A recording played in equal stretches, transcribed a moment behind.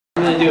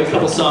I'm going to do a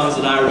couple songs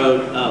that I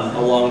wrote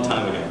a long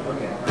time ago.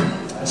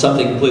 Okay.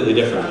 Something completely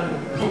different.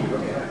 Okay.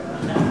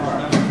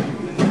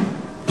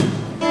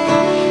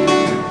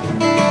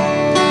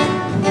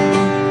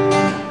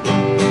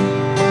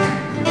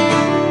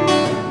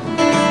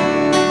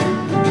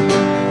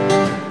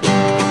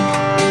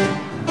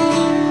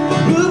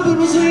 Rupert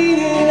was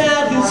leaning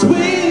out his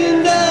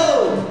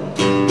window,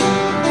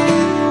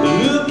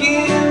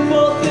 looking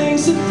for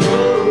things to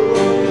throw.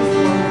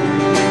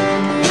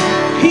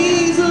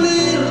 He's a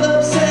little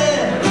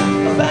upset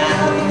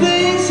about the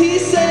things he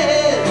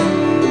said.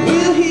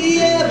 Will he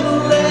ever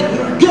let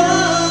her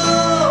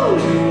go?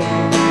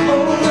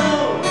 Oh no.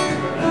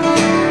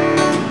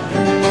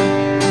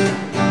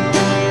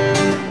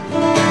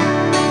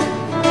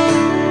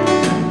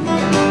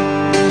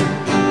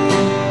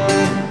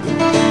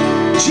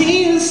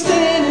 Gina's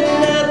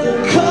standing at the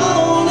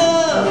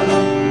corner,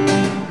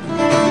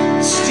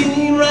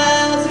 steam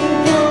rising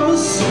from a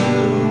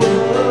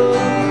sewer.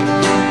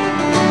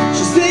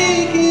 She's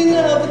thinking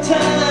of the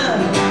time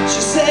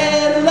she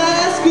said her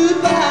last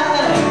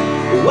goodbye.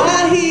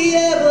 Why'd he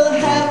ever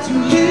have to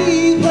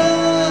leave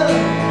her?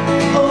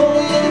 Oh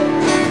yeah.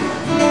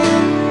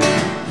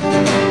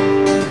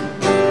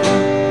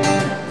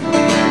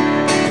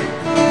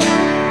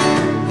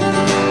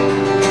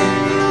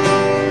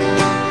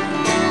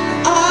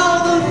 All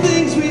the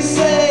things we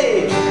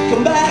say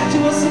come back to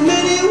us in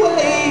many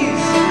ways.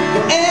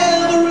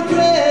 Forever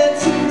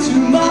regrets in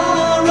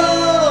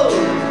tomorrow.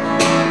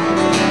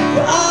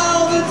 For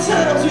all the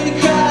times we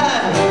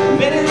cried,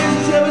 many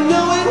reasons never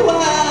knowing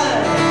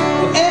why.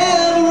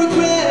 Forever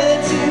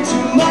regrets in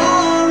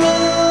tomorrow.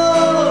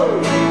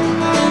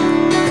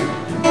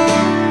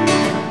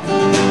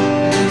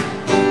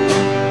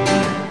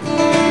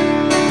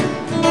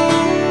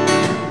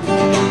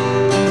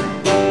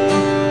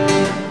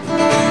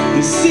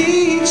 They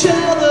see each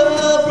other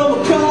from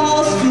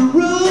across the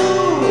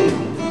room,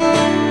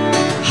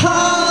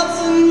 hearts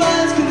and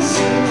minds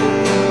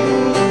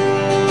consumed.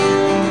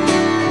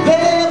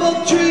 They're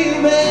both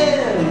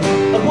dreaming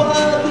of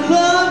what the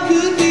love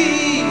could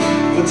be,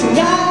 but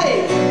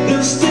tonight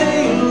they'll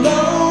stay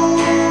alone.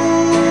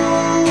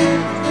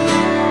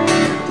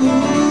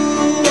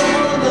 Ooh,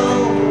 all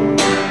alone.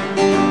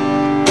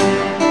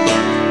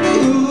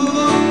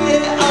 Ooh,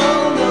 yeah,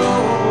 all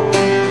alone.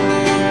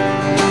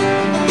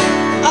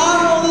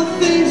 All the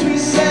things we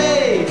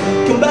say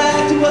come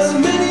back to us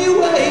in many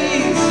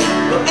ways.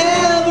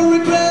 Forever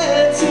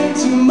regrets in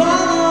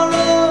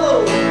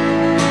tomorrow.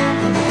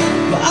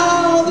 For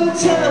all the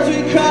times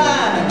we cried.